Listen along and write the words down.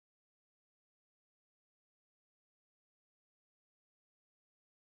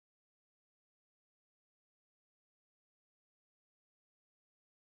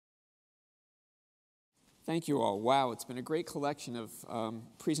Thank you all. Wow, it's been a great collection of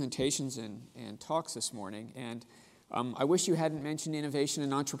presentations and talks this morning. And I wish you hadn't mentioned innovation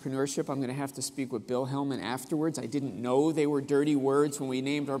and entrepreneurship. I'm going to have to speak with Bill Hellman afterwards. I didn't know they were dirty words when we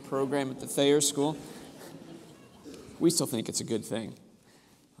named our program at the Thayer School. We still think it's a good thing.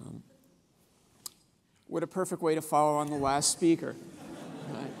 What a perfect way to follow on the last speaker.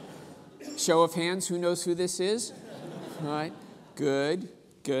 Right. Show of hands, who knows who this is? All right. Good,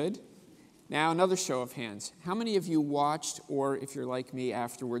 good. Now, another show of hands. How many of you watched, or if you're like me,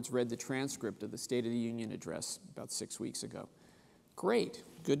 afterwards read the transcript of the State of the Union address about 6 weeks ago? Great.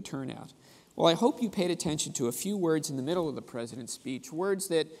 Good turnout. Well, I hope you paid attention to a few words in the middle of the president's speech, words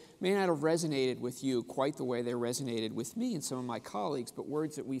that may not have resonated with you quite the way they resonated with me and some of my colleagues, but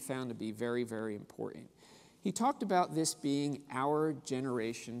words that we found to be very, very important. He talked about this being our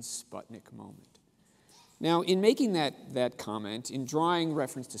generation's Sputnik moment. Now, in making that comment, in drawing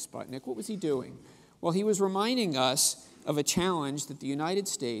reference to Sputnik, what was he doing? Well, he was reminding us of a challenge that the United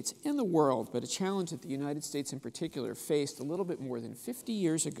States and the world, but a challenge that the United States in particular faced a little bit more than 50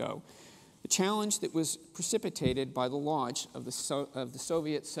 years ago, a challenge that was precipitated by the launch of the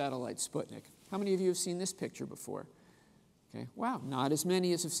Soviet satellite Sputnik. How many of you have seen this picture before? Okay. Wow, not as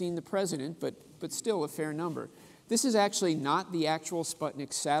many as have seen the president, but still a fair number. This is actually not the actual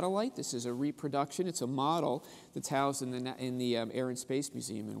Sputnik satellite. This is a reproduction. It's a model that's housed in the Air and Space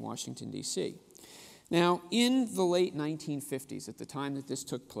Museum in Washington, D.C. Now, in the late 1950s, at the time that this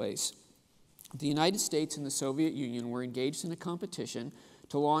took place, the United States and the Soviet Union were engaged in a competition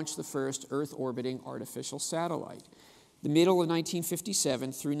to launch the first Earth-orbiting artificial satellite. The middle of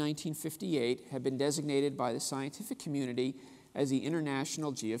 1957 through 1958 had been designated by the scientific community as the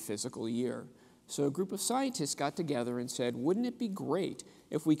International Geophysical Year. So a group of scientists got together and said, wouldn't it be great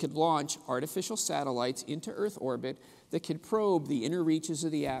if we could launch artificial satellites into Earth orbit that could probe the inner reaches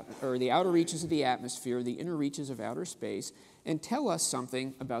of the outer reaches of the atmosphere, the inner reaches of outer space, and tell us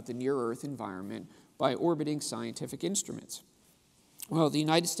something about the near-Earth environment by orbiting scientific instruments. Well, the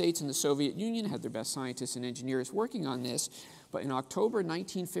United States and the Soviet Union had their best scientists and engineers working on this, but in October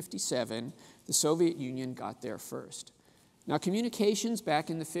 1957, the Soviet Union got there first. Now, communications back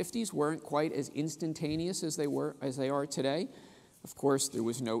in the 50s weren't quite as instantaneous as they are today. Of course, there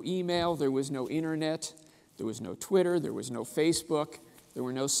was no email, there was no internet, there was no Twitter, there was no Facebook, there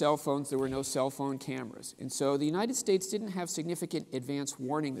were no cell phones, there were no cell phone cameras. And so the United States didn't have significant advance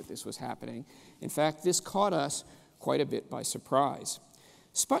warning that this was happening. In fact, this caught us quite a bit by surprise.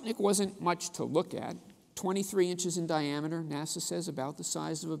 Sputnik wasn't much to look at. 23 inches in diameter, NASA says about the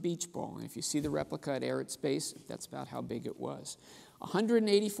size of a beach ball. And if you see the replica at Air at Space, that's about how big it was.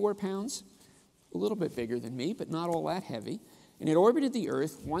 184 pounds, a little bit bigger than me, but not all that heavy. And it orbited the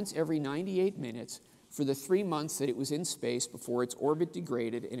Earth once every 98 minutes for the 3 months that it was in space before its orbit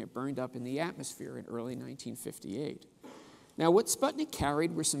degraded and it burned up in the atmosphere in early 1958. Now, what Sputnik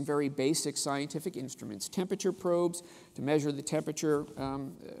carried were some very basic scientific instruments, temperature probes to measure the temperature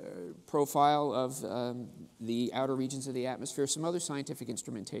profile of the outer regions of the atmosphere, some other scientific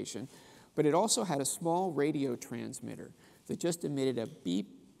instrumentation, but it also had a small radio transmitter that just emitted a beep,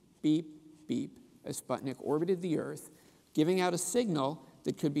 beep, beep as Sputnik orbited the Earth, giving out a signal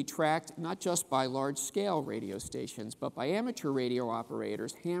that could be tracked not just by large-scale radio stations, but by amateur radio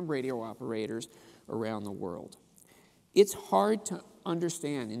operators, ham radio operators around the world. It's hard to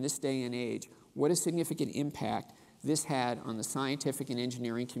understand in this day and age what a significant impact this had on the scientific and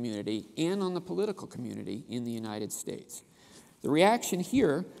engineering community and on the political community in the United States. The reaction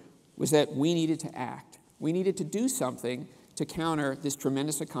here was that we needed to act. We needed to do something to counter this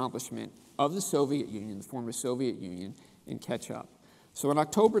tremendous accomplishment of the Soviet Union, the former Soviet Union, and catch up. So in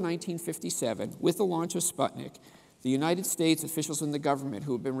October 1957, with the launch of Sputnik, the United States officials in the government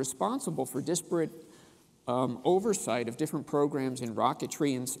who had been responsible for disparate oversight of different programs in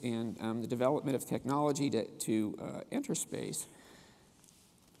rocketry and the development of technology to enter space,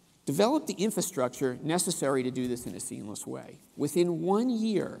 developed the infrastructure necessary to do this in a seamless way. Within 1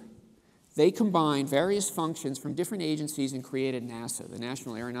 year, they combined various functions from different agencies and created NASA, the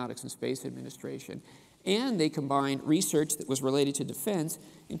National Aeronautics and Space Administration, and they combined research that was related to defense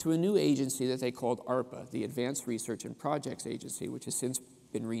into a new agency that they called ARPA, the Advanced Research and Projects Agency, which has since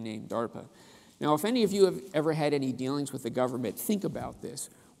been renamed DARPA. Now, if any of you have ever had any dealings with the government, think about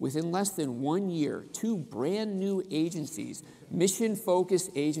this. Within less than 1 year, 2 brand new agencies, mission-focused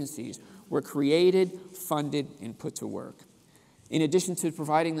agencies, were created, funded, and put to work. In addition to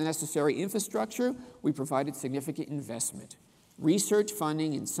providing the necessary infrastructure, we provided significant investment, research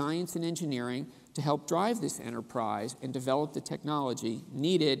funding in science and engineering to help drive this enterprise and develop the technology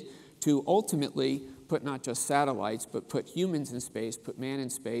needed to ultimately put not just satellites, but put humans in space, put man in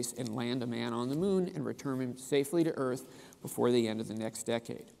space, and land a man on the moon and return him safely to Earth before the end of the next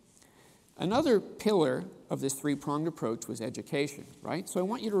decade. Another pillar of this three-pronged approach was education, right? So I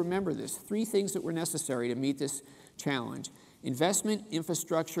want you to remember this. 3 things that were necessary to meet this challenge: investment,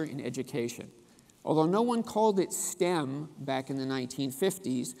 infrastructure, and education. Although no one called it STEM back in the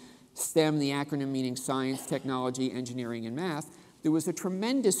 1950s, STEM, the acronym meaning science, technology, engineering, and math, there was a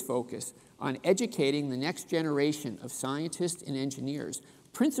tremendous focus on educating the next generation of scientists and engineers,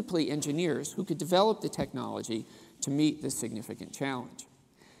 principally engineers who could develop the technology to meet this significant challenge.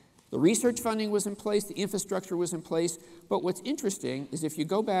 The research funding was in place, the infrastructure was in place, but what's interesting is if you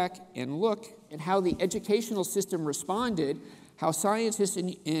go back and look at how the educational system responded, how scientists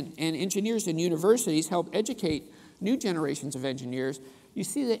and engineers in universities helped educate new generations of engineers, you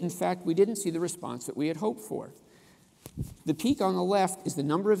see that, in fact, we didn't see the response that we had hoped for. The peak on the left is the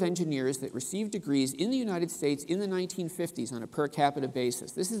number of engineers that received degrees in the United States in the 1950s on a per capita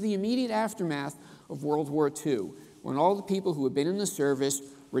basis. This is the immediate aftermath of World War II, when all the people who had been in the service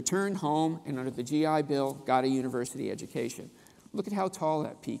returned home and under the GI Bill got a university education. Look at how tall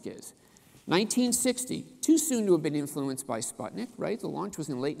that peak is. 1960, too soon to have been influenced by Sputnik, right? The launch was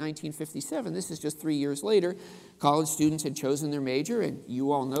in late 1957. This is just 3 years later. College students had chosen their major, and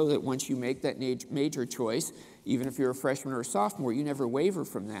you all know that once you make that major choice, even if you're a freshman or a sophomore, you never waver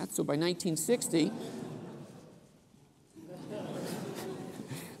from that. So by 1960,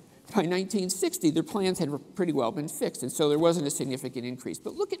 by 1960, their plans had pretty well been fixed, and so there wasn't a significant increase.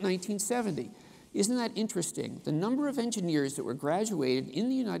 But look at 1970. Isn't that interesting? The number of engineers that were graduated in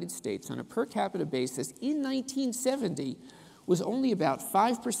the United States on a per capita basis in 1970 was only about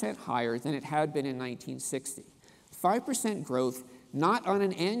 5% higher than it had been in 1960. 5% growth, not on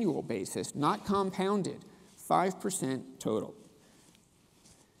an annual basis, not compounded, 5% total.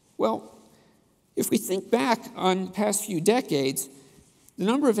 Well, if we think back on the past few decades, the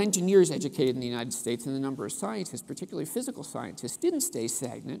number of engineers educated in the United States and the number of scientists, particularly physical scientists, didn't stay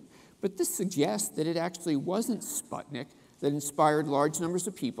stagnant, but this suggests that it actually wasn't Sputnik that inspired large numbers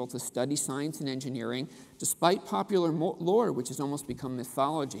of people to study science and engineering, despite popular lore, which has almost become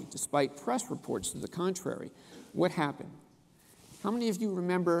mythology, despite press reports to the contrary. What happened? How many of you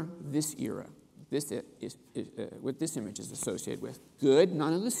remember this era? What this image is associated with? Good,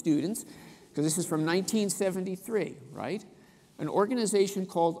 none of the students, because this is from 1973, right? An organization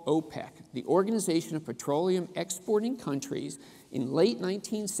called OPEC, the Organization of Petroleum Exporting Countries, in late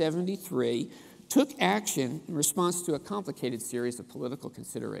 1973, took action in response to a complicated series of political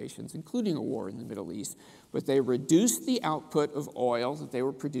considerations, including a war in the Middle East, but they reduced the output of oil that they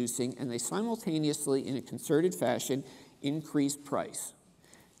were producing, and they simultaneously, in a concerted fashion, increased price.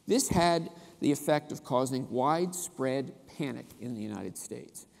 This had the effect of causing widespread panic in the United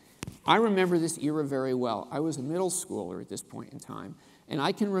States. I remember this era very well. I was a middle schooler at this point in time, and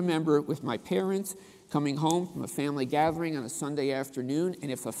I can remember with my parents coming home from a family gathering on a Sunday afternoon,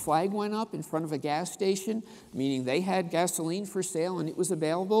 and if a flag went up in front of a gas station, meaning they had gasoline for sale and it was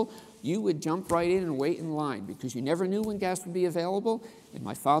available, you would jump right in and wait in line because you never knew when gas would be available, and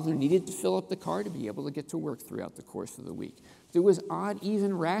my father needed to fill up the car to be able to get to work throughout the course of the week. There was odd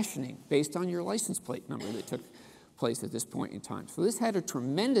even rationing based on your license plate number that took place at this point in time. So this had a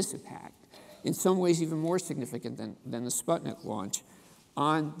tremendous impact, in some ways even more significant than the Sputnik launch,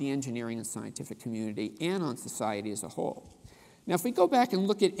 on the engineering and scientific community and on society as a whole. Now, if we go back and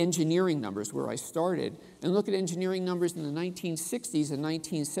look at engineering numbers, where I started, and look at engineering numbers in the 1960s and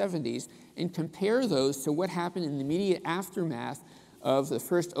 1970s, and compare those to what happened in the immediate aftermath of the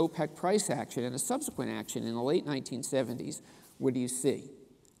first OPEC price action and a subsequent action in the late 1970s, what do you see?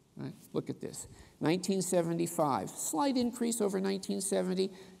 Right? Look at this. 1975, slight increase over 1970.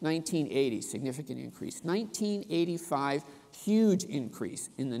 1980, significant increase. 1985, huge increase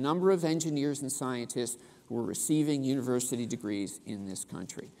in the number of engineers and scientists who were receiving university degrees in this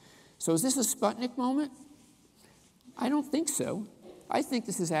country. So is this a Sputnik moment? I don't think so. I think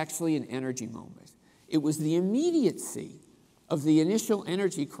this is actually an energy moment. It was the immediacy of the initial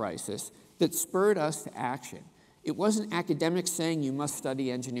energy crisis that spurred us to action. It wasn't academics saying you must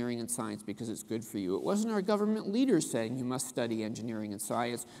study engineering and science because it's good for you. It wasn't our government leaders saying you must study engineering and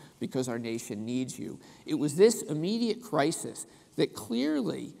science because our nation needs you. It was this immediate crisis that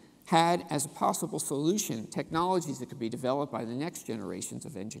clearly had as a possible solution technologies that could be developed by the next generations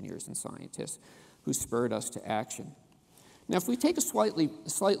of engineers and scientists who spurred us to action. Now, if we take a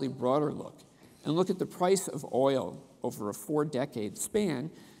slightly broader look and look at the price of oil over a 4-decade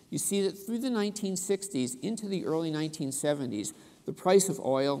span, you see that through the 1960s into the early 1970s, the price of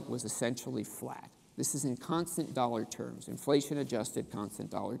oil was essentially flat. This is in constant dollar terms, inflation-adjusted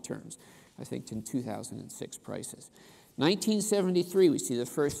constant dollar terms. I think, in 2006 prices. 1973, we see the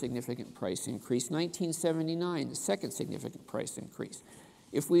first significant price increase. 1979, the second significant price increase.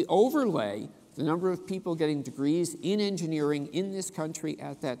 If we overlay the number of people getting degrees in engineering in this country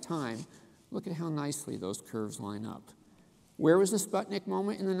at that time, look at how nicely those curves line up. Where was the Sputnik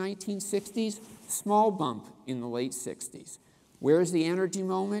moment in the 1960s? Small bump in the late 60s. Where is the energy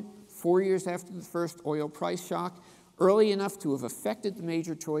moment? 4 years after the first oil price shock, early enough to have affected the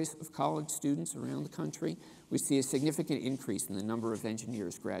major choice of college students around the country. We see a significant increase in the number of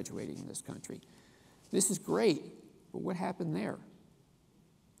engineers graduating in this country. This is great, but what happened there?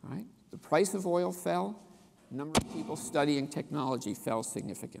 Right? The price of oil fell, the number of people studying technology fell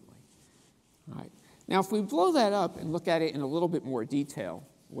significantly. Right. Now, if we blow that up and look at it in a little bit more detail,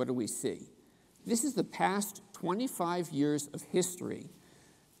 what do we see? This is the past 25 years of history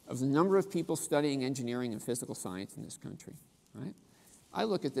of the number of people studying engineering and physical science in this country. Right? I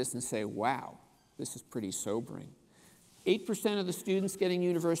look at this and say, wow, this is pretty sobering. 8% of the students getting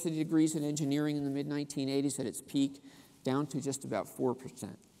university degrees in engineering in the mid-1980s at its peak, down to just about 4%.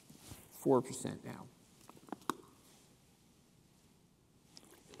 4% now.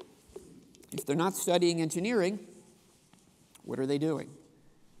 If they're not studying engineering, what are they doing?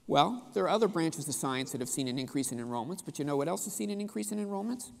 Well, there are other branches of science that have seen an increase in enrollments, but you know what else has seen an increase in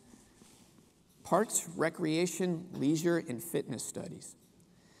enrollments? Parks, recreation, leisure, and fitness studies.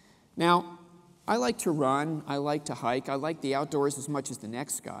 Now, I like to run, I like to hike, I like the outdoors as much as the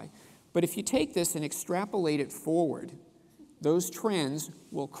next guy, but if you take this and extrapolate it forward, those trends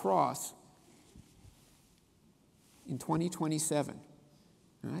will cross in 2027,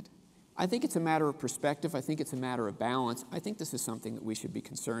 right? I think it's a matter of perspective. I think it's a matter of balance. I think this is something that we should be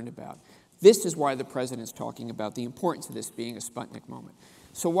concerned about. This is why the president's talking about the importance of this being a Sputnik moment.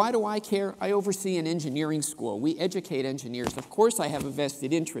 So why do I care? I oversee an engineering school. We educate engineers. Of course I have a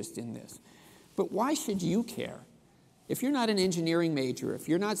vested interest in this. But why should you care? If you're not an engineering major, if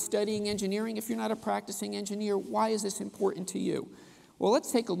you're not studying engineering, if you're not a practicing engineer, why is this important to you? Well,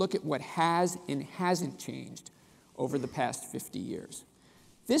 let's take a look at what has and hasn't changed over the past 50 years.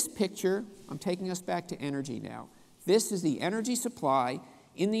 This picture, I'm taking us back to energy now. This is the energy supply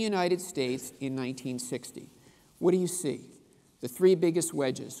in the United States in 1960. What do you see? The three biggest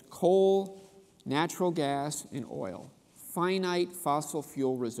wedges: coal, natural gas, and oil. Finite fossil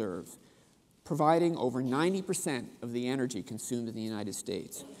fuel reserves, providing over 90% of the energy consumed in the United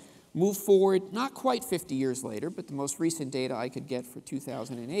States. Move forward, not quite 50 years later, but the most recent data I could get for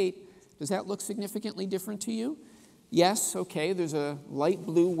 2008, does that look significantly different to you? Yes, okay, there's a light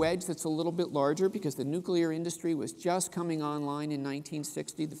blue wedge that's a little bit larger because the nuclear industry was just coming online in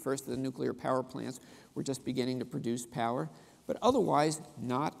 1960. The first of the nuclear power plants were just beginning to produce power. But otherwise,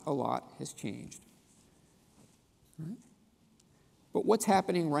 not a lot has changed. Right? But what's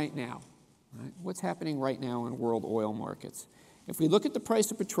happening right now? Right? What's happening right now in world oil markets? If we look at the price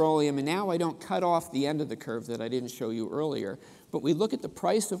of petroleum, and now I don't cut off the end of the curve that I didn't show you earlier, but we look at the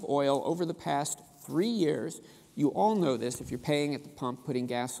price of oil over the past 3 years. You all know this if you're paying at the pump, putting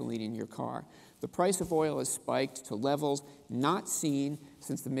gasoline in your car. The price of oil has spiked to levels not seen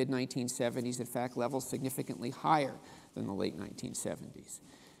since the mid-1970s, in fact, levels significantly higher than the late 1970s.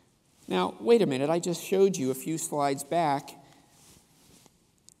 Now, wait a minute, I just showed you a few slides back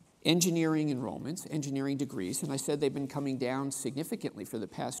engineering enrollments, engineering degrees, and I said they've been coming down significantly for the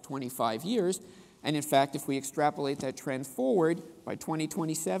past 25 years. And in fact, if we extrapolate that trend forward, by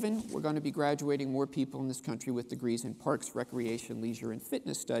 2027, we're going to be graduating more people in this country with degrees in parks, recreation, leisure, and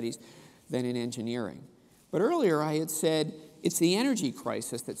fitness studies than in engineering. But earlier I had said it's the energy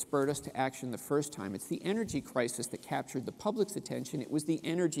crisis that spurred us to action the first time. It's the energy crisis that captured the public's attention. It was the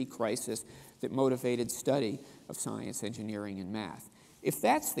energy crisis that motivated study of science, engineering, and math. If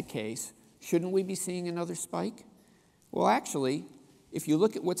that's the case, shouldn't we be seeing another spike? Well, actually, if you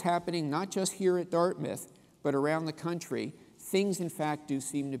look at what's happening not just here at Dartmouth, but around the country, things in fact do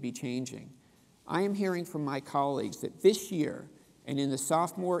seem to be changing. I am hearing from my colleagues that this year, and in the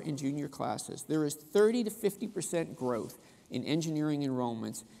sophomore and junior classes, there is 30 to 50% growth in engineering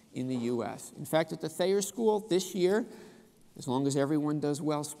enrollments in the U.S. In fact, at the Thayer School this year, as long as everyone does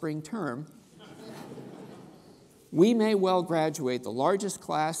well spring term, we may well graduate the largest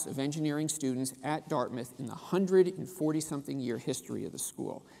class of engineering students at Dartmouth in the 140-something year history of the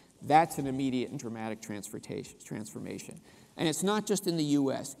school. That's an immediate and dramatic transformation. And it's not just in the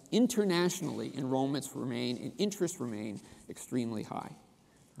U.S. Internationally, enrollments remain and interests remain extremely high.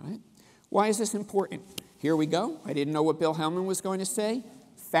 Right? Why is this important? Here we go. I didn't know what Bill Hellman was going to say.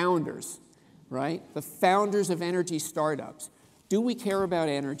 Founders, right? The founders of energy startups. Do we care about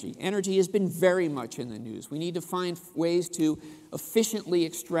energy? Energy has been very much in the news. We need to find ways to efficiently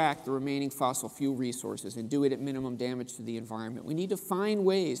extract the remaining fossil fuel resources and do it at minimum damage to the environment. We need to find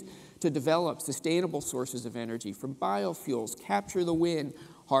ways to develop sustainable sources of energy from biofuels, capture the wind,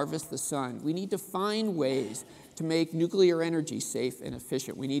 harvest the sun. We need to find ways to make nuclear energy safe and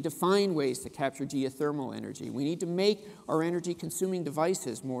efficient. We need to find ways to capture geothermal energy. We need to make our energy-consuming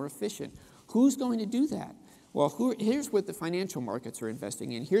devices more efficient. Who's going to do that? Well, here's what the financial markets are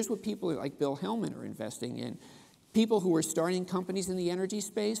investing in. Here's what people like Bill Hellman are investing in. People who are starting companies in the energy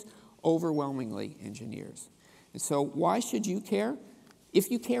space, overwhelmingly engineers. And so why should you care?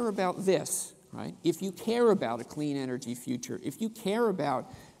 If you care about this, right? If you care about a clean energy future, if you care about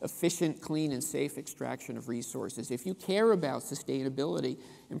efficient, clean, and safe extraction of resources, if you care about sustainability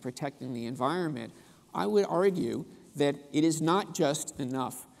and protecting the environment, I would argue that it is not just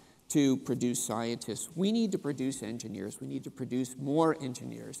enough to produce scientists. We need to produce engineers. We need to produce more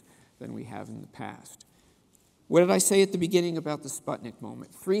engineers than we have in the past. What did I say at the beginning about the Sputnik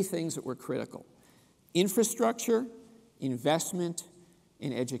moment? 3 things that were critical: infrastructure, investment,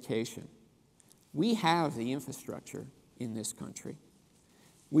 and education. We have the infrastructure in this country.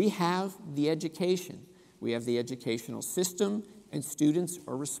 We have the education. We have the educational system, and students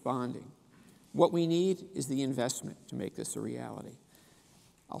are responding. What we need is the investment to make this a reality.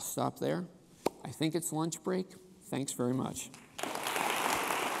 I'll stop there. I think it's lunch break. Thanks very much.